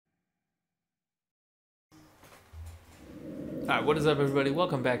Alright, what is up everybody?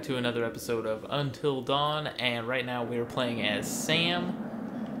 Welcome back to another episode of Until Dawn, and right now we are playing as Sam,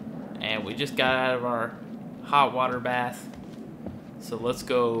 and we just got out of our hot water bath, so let's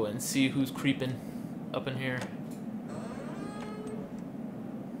go and see who's creeping up in here.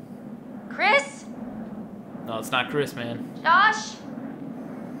 Chris? No, it's not Chris, man. Josh?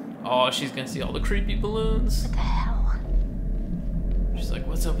 Oh, she's gonna see all the creepy balloons. What the hell? She's like,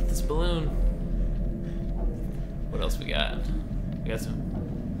 what's up with this balloon? What else we got? We got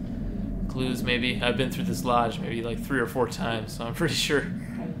some clues, maybe. I've been through this lodge maybe like 3 or 4 times, so I'm pretty sure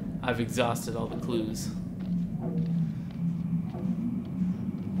I've exhausted all the clues.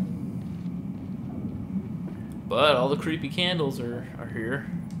 But all the creepy candles are here.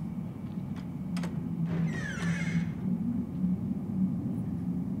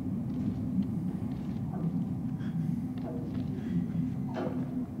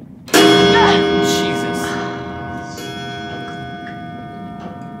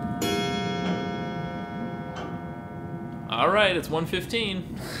 Alright, it's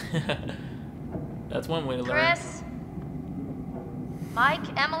 1:15. That's one way to learn. Chris? Mike?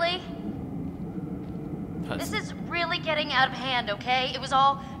 Emily? This is really getting out of hand, okay? It was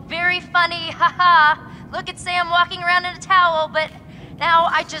all very funny, haha. Look at Sam walking around in a towel, but now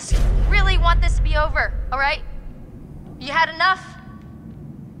I just really want this to be over, alright? You had enough?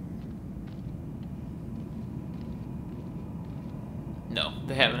 No,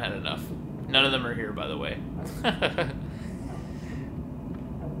 they haven't had enough. None of them are here, by the way.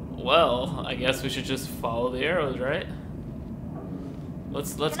 Well, I guess we should just follow the arrows, right?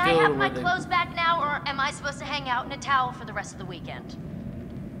 Let's go. Can I have my clothes back now, or am I supposed to hang out in a towel for the rest of the weekend?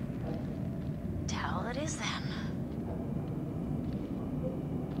 Towel it is then.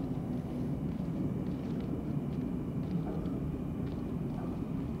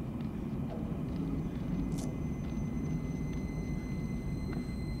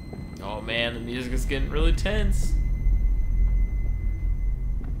 Oh man, the music is getting really tense.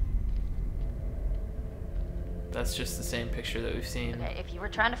 That's just the same picture that we've seen. Okay, if you were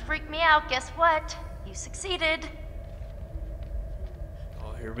trying to freak me out, guess what? You succeeded.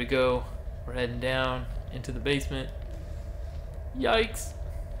 Oh, here we go. We're heading down into the basement. Yikes.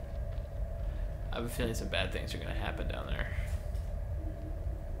 I have a feeling some bad things are gonna happen down there.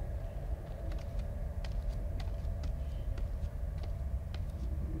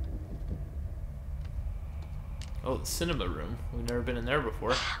 Oh, the cinema room. We've never been in there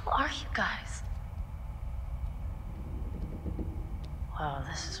before. Who are you guys? Wow,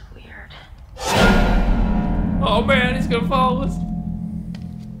 this is weird. Oh man, he's gonna follow us.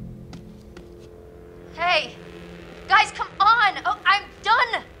 Hey! Guys, come on! Oh, I'm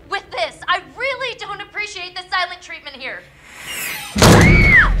done with this! I really don't appreciate the silent treatment here.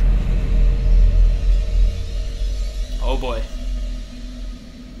 Oh boy.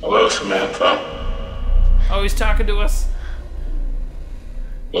 Hello, Samantha. Oh, he's talking to us.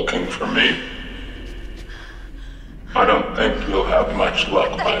 Looking for me? I don't think you'll have much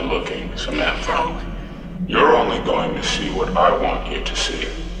luck by looking, Samantha. You're only going to see what I want you to see.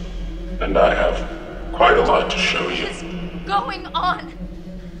 And I have quite a lot to show you. What is going on?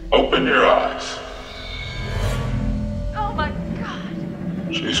 Open your eyes. Oh my god.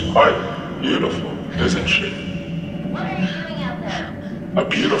 She's quite beautiful, isn't she? What are you doing out there? A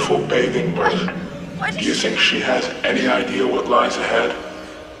beautiful bathing bird. What Do you think she has any idea what lies ahead?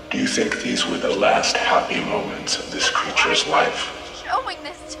 Do you think these were the last happy moments of this creature's life? Showing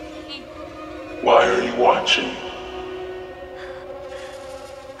this to me. Why are you watching?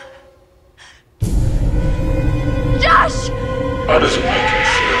 Josh! How does it make you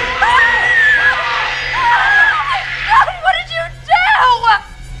feel? God, what did you do?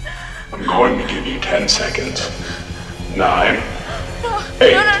 I'm going to give you 10 seconds. 9, No,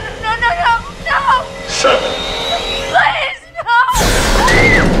 8, no! 7. Please, no!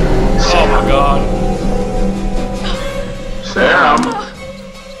 Oh my god. Sam!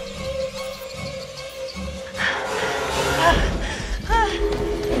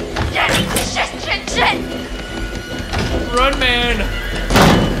 Shit! Run, man!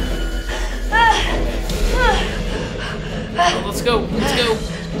 Oh, let's go.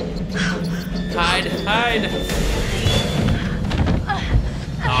 Hide.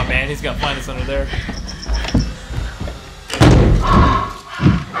 Oh man, he's gonna find us under there.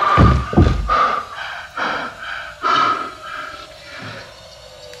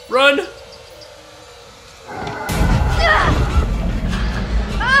 Run!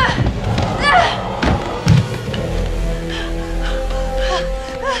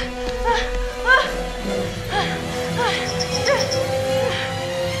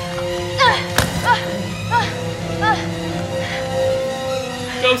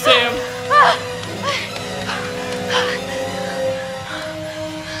 Go, Sam.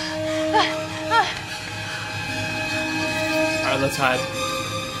 Alright, let's hide.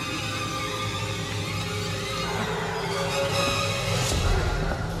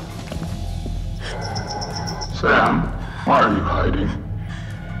 Sam, why are you hiding?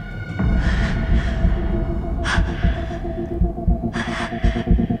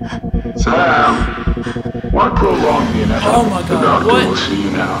 Sam, why prolong the inevitable? Oh my God, The doctor what? will see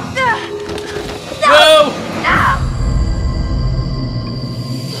you now. No!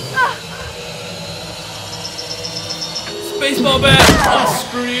 Baseball bat! Oh,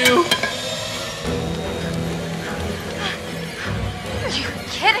 screw you! Are you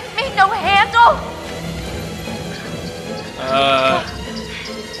kidding me? No handle?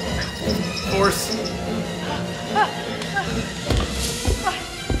 Force.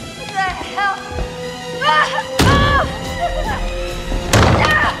 What the hell?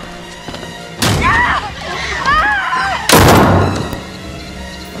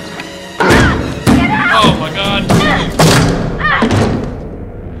 Oh my God.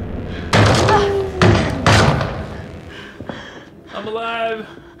 I'm alive.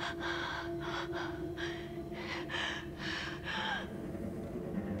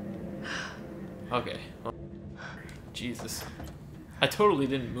 Okay. Jesus. I totally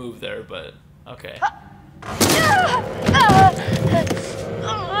didn't move there, but okay.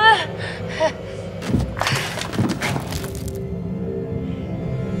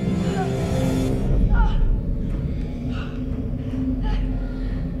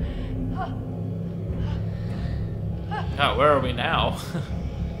 Oh, where are we now?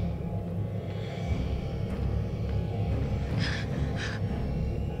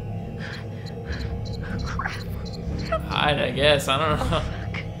 Hide, I guess. I don't know.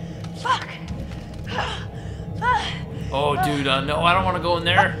 Fuck. Oh, dude, no, I don't want to go in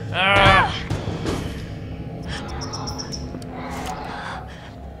there. Ah.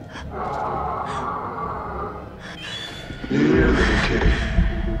 Here, little kitty.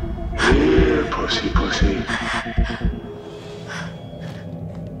 Here, pussy, pussy.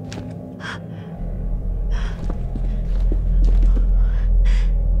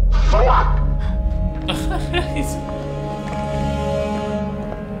 Fuck!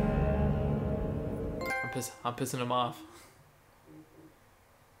 I'm pissing him off.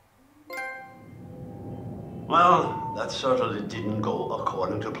 Well, that certainly didn't go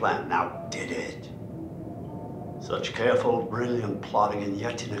according to plan, now did it? Such careful, brilliant plotting, and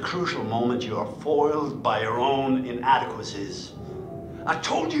yet in a crucial moment you are foiled by your own inadequacies. I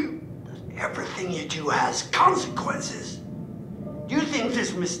told you that everything you do has consequences. Do you think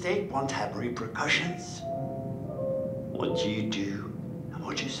this mistake won't have repercussions? What you do and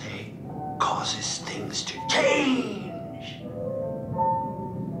what you say causes things to change.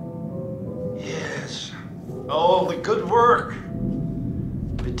 Yes. All the good work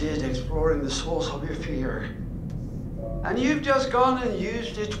we did exploring the source of your fear. And you've just gone and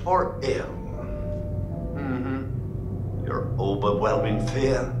used it for ill. Your overwhelming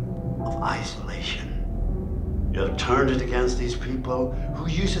fear of isolation. You have turned it against these people who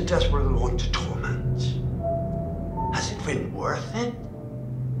you so desperately want to torment. Has it been worth it?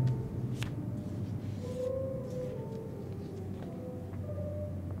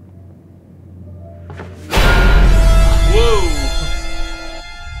 Whoa!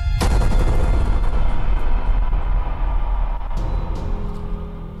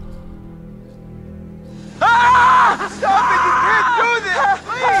 Stop it! You can't do this!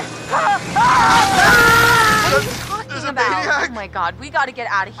 Please! What are you talking about? maniac. Oh my God, we gotta get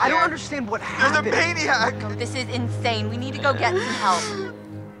out of here. I don't understand what happened. There's a maniac! No, this is insane. We need to go get some help.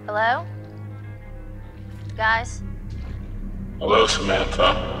 Hello? Guys? Hello,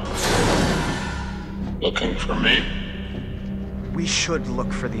 Samantha. Looking for me? We should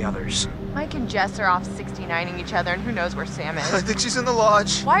look for the others. Mike and Jess are off 69ing each other, and who knows where Sam I is. think she's in the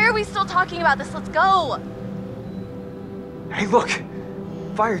lodge. Why are we still talking about this? Let's go! Hey, look!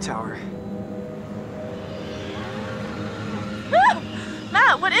 Fire tower.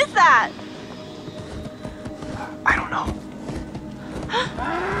 Matt, what is that? I don't know.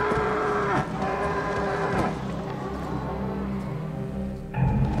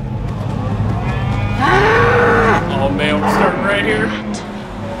 Oh man, we're starting right here.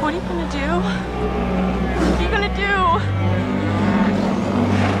 What are you gonna do? What are you gonna do?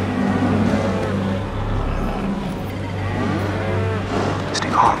 Stay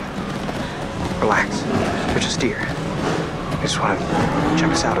calm. Relax. They're just deer. They just want to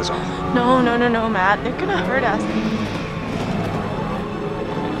check us out is all. No, Matt. They're gonna hurt us.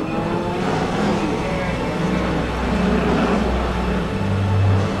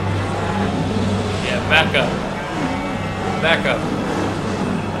 Back up. Back up.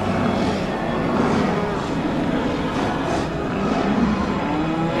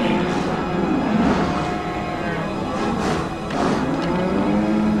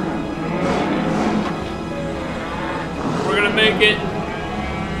 We're gonna make it.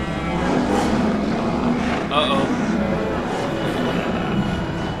 Uh-oh.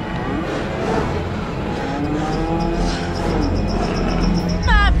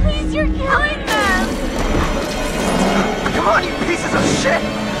 Matt, please, you're killing them! Come on, you pieces of shit!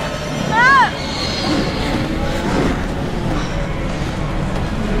 Matt!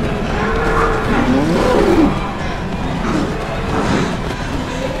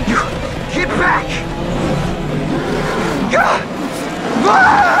 You get back!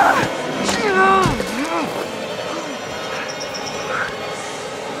 Ah!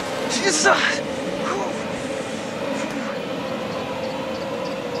 Jesus!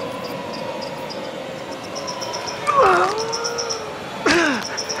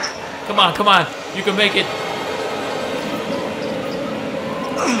 Come on. You can make it.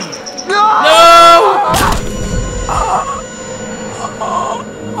 No!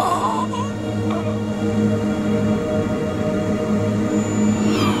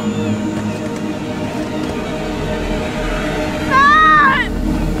 Matt!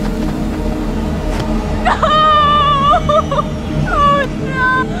 No! Oh, no!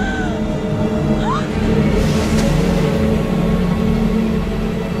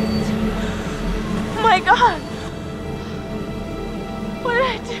 My God! What did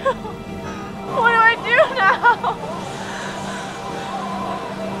I do? What do I do now?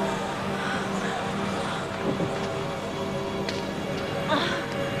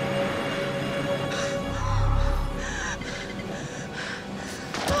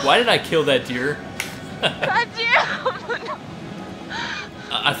 Why did I kill that deer? God damn!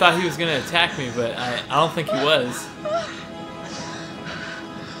 I thought he was gonna attack me, but I don't think he was.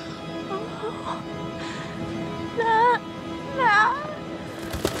 Matt.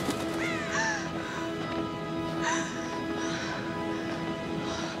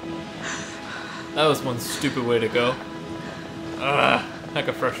 That was one stupid way to go. Ugh, I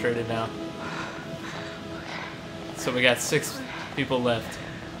got frustrated now. So we got 6 people left.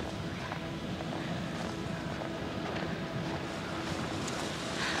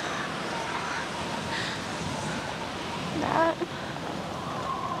 Matt.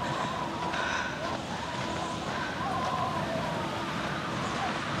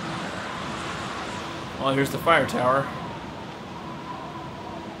 Well, here's the fire tower.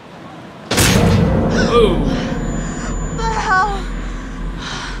 Ooh! The hell?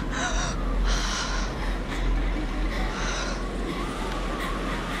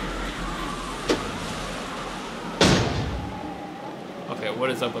 Okay, what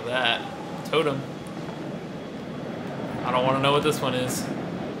is up with that? Totem. I don't want to know what this one is.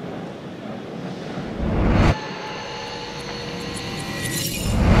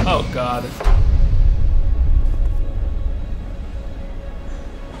 Oh, God.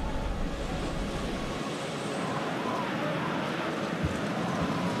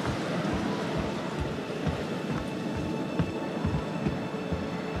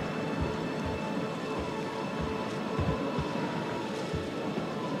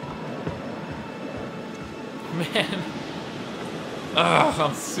 Man. Ugh,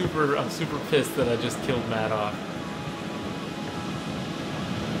 I'm super pissed that I just killed Matt off.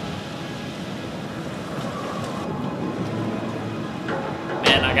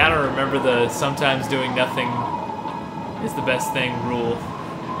 Man, I gotta remember the sometimes doing nothing is the best thing rule.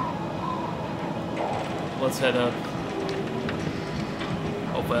 Let's head up.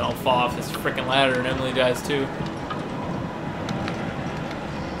 Hopefully I don't fall off this freaking ladder and Emily dies too.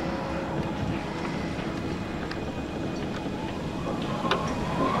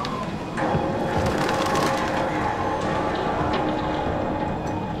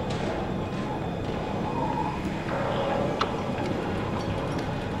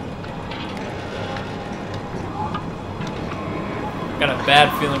 Got a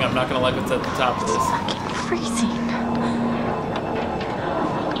bad feeling I'm not gonna like what's at the top of this. Fucking freezing.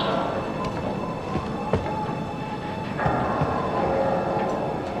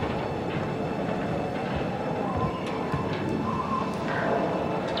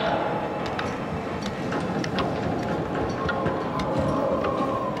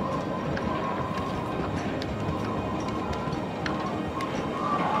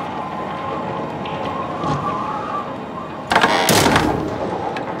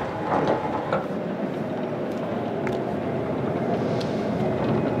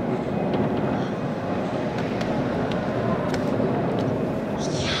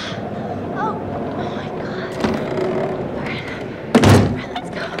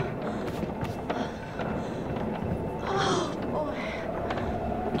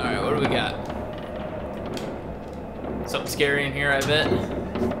 what do we got? Something scary in here, I bet.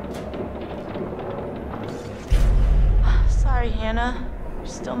 Sorry, Hannah. You're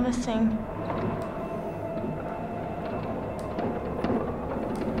still missing.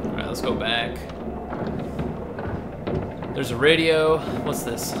 Alright, let's go back. There's a radio. What's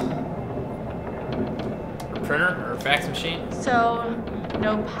this? A printer or a fax machine? So,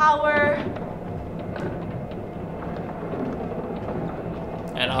 no power.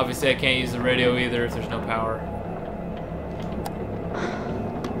 And obviously I can't use the radio either if there's no power.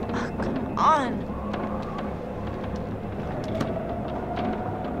 Come on.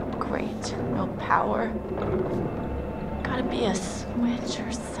 Great, no power. Gotta be a switch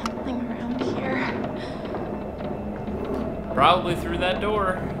or something around here. Probably through that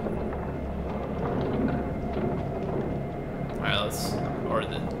door. Alright, let's...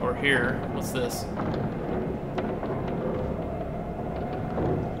 Or here. What's this?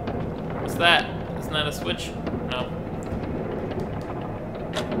 What's that? Isn't that a switch? No.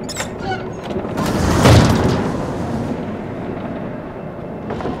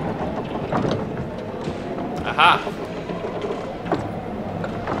 Aha!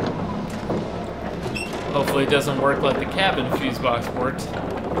 Hopefully it doesn't work like the cabin fuse box worked.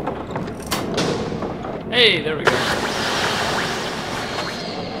 Hey, there we go.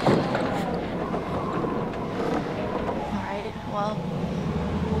 Alright, well,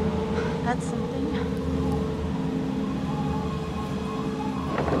 that's something.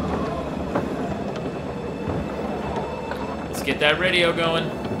 Let's get that radio going.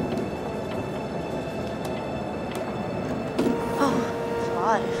 Oh, it's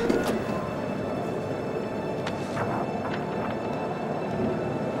alive.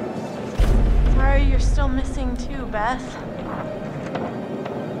 Sorry, you're still missing too, Beth.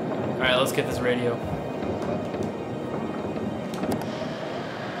 Alright, let's get this radio.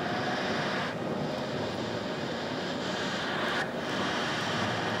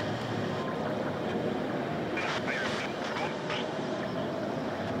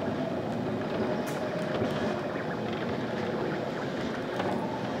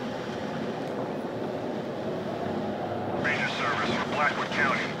 Ranger service for Blackwood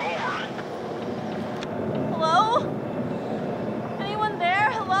County. Over. Hello? Anyone there?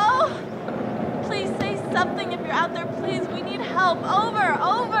 Hello? Please say something if you're out there, please. We need help. Over,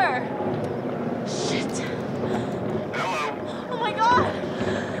 over. Shit. Hello. Oh my god.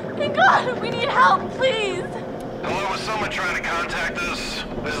 Thank God. We need help, please. Hello, is someone trying to contact us?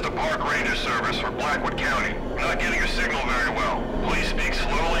 This is the Park Ranger service for Blackwood County. We're not getting your signal very well. Please speak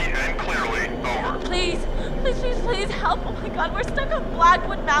slowly and clearly. Over. Please, please, please, please help. Oh my god, we're stuck on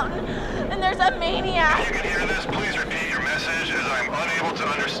Blackwood Mountain and there's a maniac. If you can hear this, please repeat your message as I'm unable to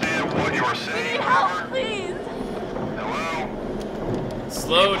understand what you are We saying. need help, Over. please. Hello?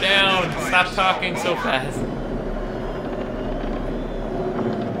 Slow down. Stop talking so fast.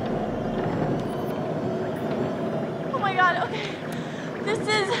 Oh my god, okay. This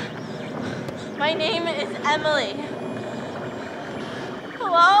is... My name is Emily.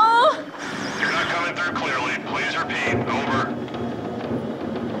 Hello? You're not coming through clearly. Please repeat. Over.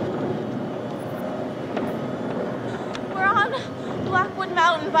 We're on Blackwood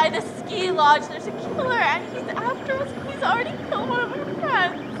Mountain by the ski lodge. There's a killer and he's after us. He's already killed one of our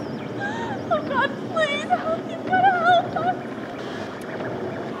friends. Oh god, please help. You've gotta help us.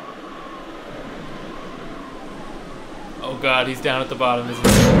 Oh god, he's down at the bottom, isn't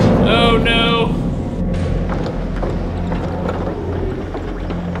he? Oh no!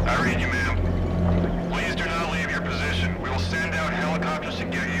 I read you, ma'am. Please do not leave your position. We will send out helicopters to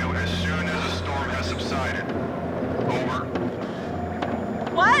get you as soon as the storm has subsided. Over.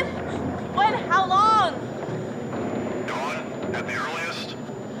 What? When? How long? Dawn, at the earliest.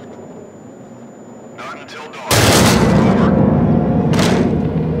 Not until dawn.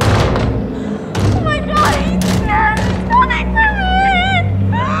 Oh my god, he's here! He's coming for me!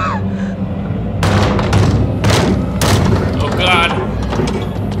 Oh god!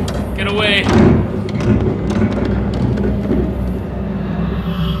 Get away!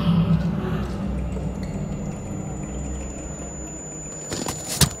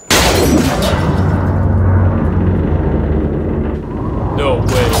 No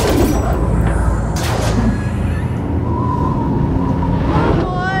way.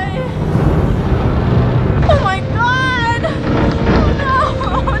 Boy. Oh my god! Oh no!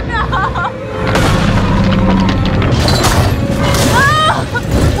 Oh no! Ah!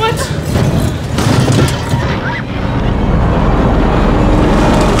 What?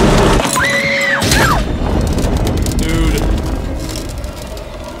 Dude.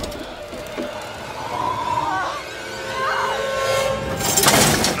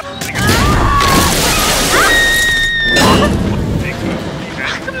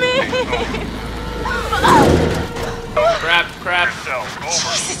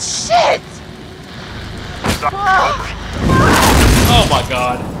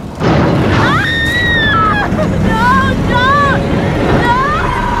 God. No, don't! No!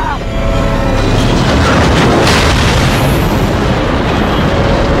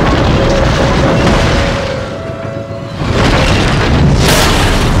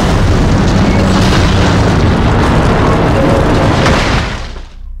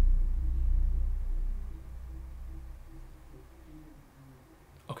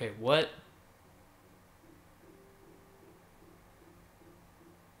 Okay, what?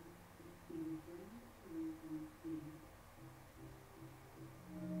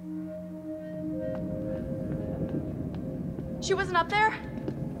 She wasn't up there?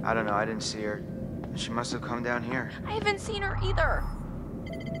 I don't know, I didn't see her. She must have come down here. I haven't seen her either.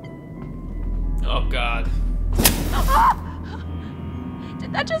 Oh, God.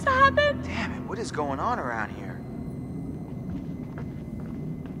 Did that just happen? Damn it, what is going on around here?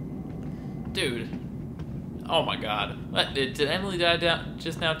 Dude. Oh, my God. What, did Emily die down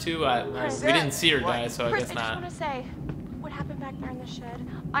just now, too? Chris, we didn't see her what? die, so I Chris, guess I just not. want to say, what happened back there in the shed?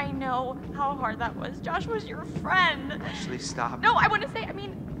 I know how hard that was. Josh was your friend. Ashley, stop. No, I want to say, thank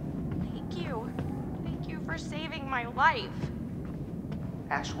you. Thank you for saving my life.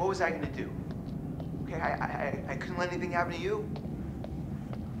 Ash, what was I gonna do? Okay, I couldn't let anything happen to you.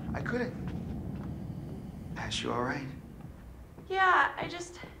 I couldn't. Ash, you alright? Yeah,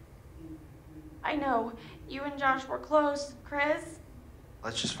 I know. You and Josh were close, Chris.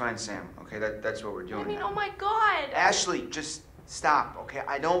 Let's just find Sam, okay? That's what we're doing now. Oh my God. Ashley, just stop, okay?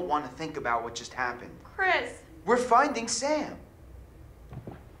 I don't want to think about what just happened. Chris. We're finding Sam.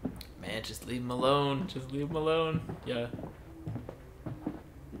 Man, just leave him alone. Just leave him alone. Yeah.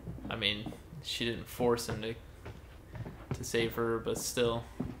 I mean, she didn't force him to save her, but still.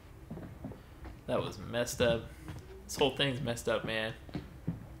 That was messed up. This whole thing's messed up, man.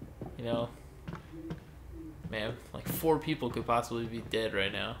 You know? Man, like 4 people could possibly be dead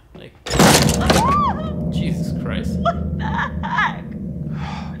right now. Like, Jesus Christ. What the heck?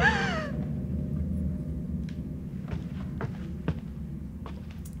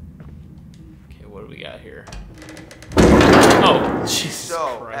 Okay, what do we got here? Oh, Jesus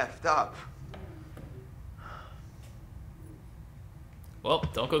So Christ. effed up. Well,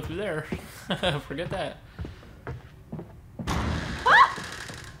 don't go through there. Forget that.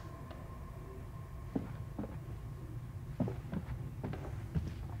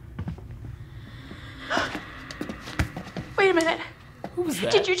 Wait a minute. Who was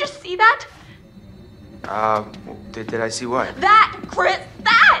that? Did you just see that? Did I see what? That, Chris,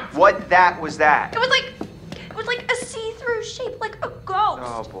 that! What that was that? It was like a see-through shape, like a ghost.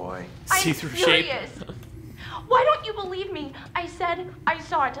 Oh boy. See-through I'm shape? serious. Why don't you believe me? I said I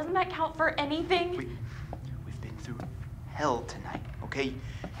saw it. Doesn't that count for anything? We've been through hell tonight, okay?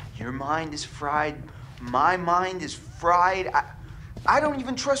 Your mind is fried. My mind is fried. I don't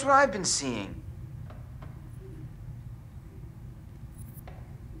even trust what I've been seeing.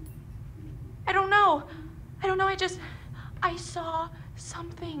 I don't know. I saw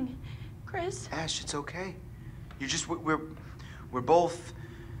something. Chris? Ash, it's okay. You're just, we're both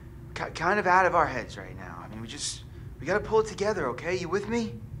kind of out of our heads right now. I mean, we gotta pull it together, okay? You with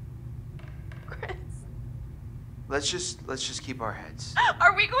me? Chris? Let's just keep our heads.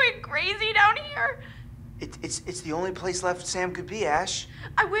 Are we going crazy down here? It's the only place left Sam could be, Ash.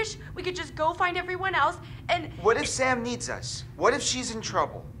 I wish we could just go find everyone else and... What if Sam needs us? What if she's in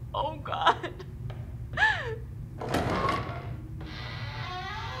trouble? Oh, God.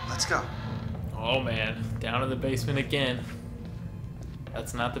 Let's go. Oh man, down in the basement again.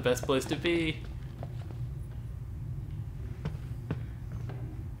 That's not the best place to be.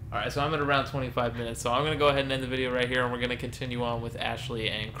 Alright, so I'm at around 25 minutes, so I'm going to go ahead and end the video right here, and we're going to continue on with Ashley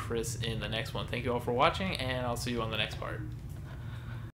and Chris in the next one. Thank you all for watching, and I'll see you on the next part.